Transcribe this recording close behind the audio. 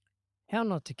How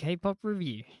Not to K-Pop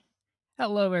Review.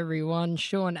 Hello everyone,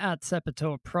 Sean at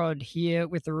Sepultura Prod here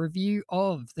with a review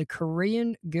of the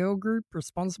Korean girl group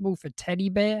responsible for Teddy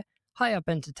Bear, High Up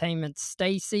Entertainment's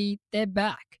Stayc. They're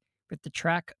back with the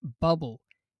track Bubble,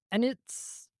 and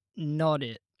it's not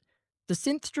it. The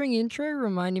synth string intro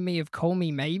reminded me of Call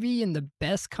Me Maybe in the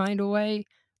best kind of way.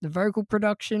 The vocal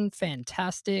production,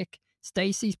 fantastic.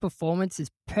 Stacey's performance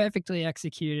is perfectly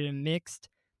executed and mixed.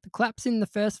 The claps in the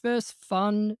first verse,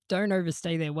 fun, don't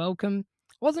overstay their welcome.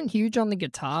 Wasn't huge on the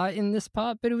guitar in this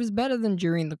part, but it was better than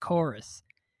during the chorus.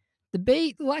 The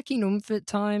beat lacking oomph at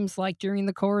times, like during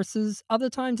the choruses. Other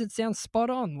times it sounds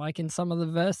spot on, like in some of the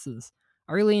verses.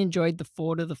 I really enjoyed the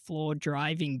four to the floor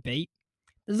driving beat.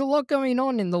 There's a lot going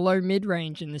on in the low mid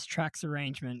range in this track's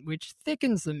arrangement, which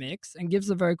thickens the mix and gives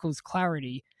the vocals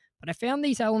clarity, but I found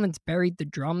these elements buried the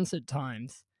drums at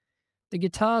times. The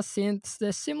guitar synths,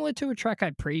 they're similar to a track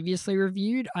I previously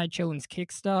reviewed, iChillin's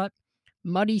Kickstart,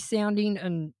 muddy sounding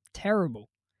and terrible.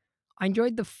 I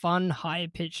enjoyed the fun, higher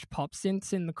pitched pop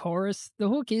synths in the chorus. The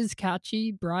hook is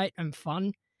catchy, bright, and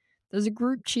fun. There's a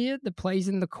group cheer that plays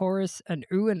in the chorus and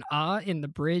ooh and ah in the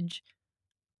bridge.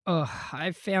 Ugh,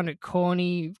 I found it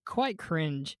corny, quite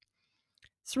cringe.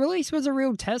 This release was a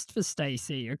real test for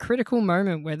Stacey, a critical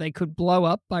moment where they could blow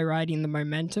up by riding the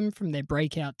momentum from their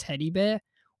breakout Teddy Bear,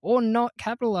 or not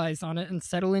capitalize on it and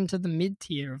settle into the mid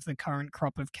tier of the current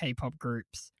crop of K-pop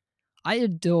groups. I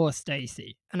adore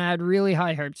Stacey, and I had really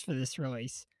high hopes for this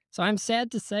release, so I'm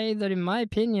sad to say that in my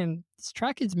opinion, this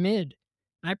track is mid.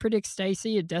 I predict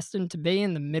Stacey are destined to be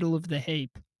in the middle of the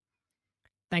heap.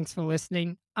 Thanks for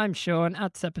listening. I'm Sean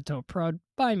at Sepultura Prod.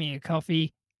 Buy me a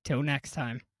coffee. Till next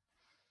time.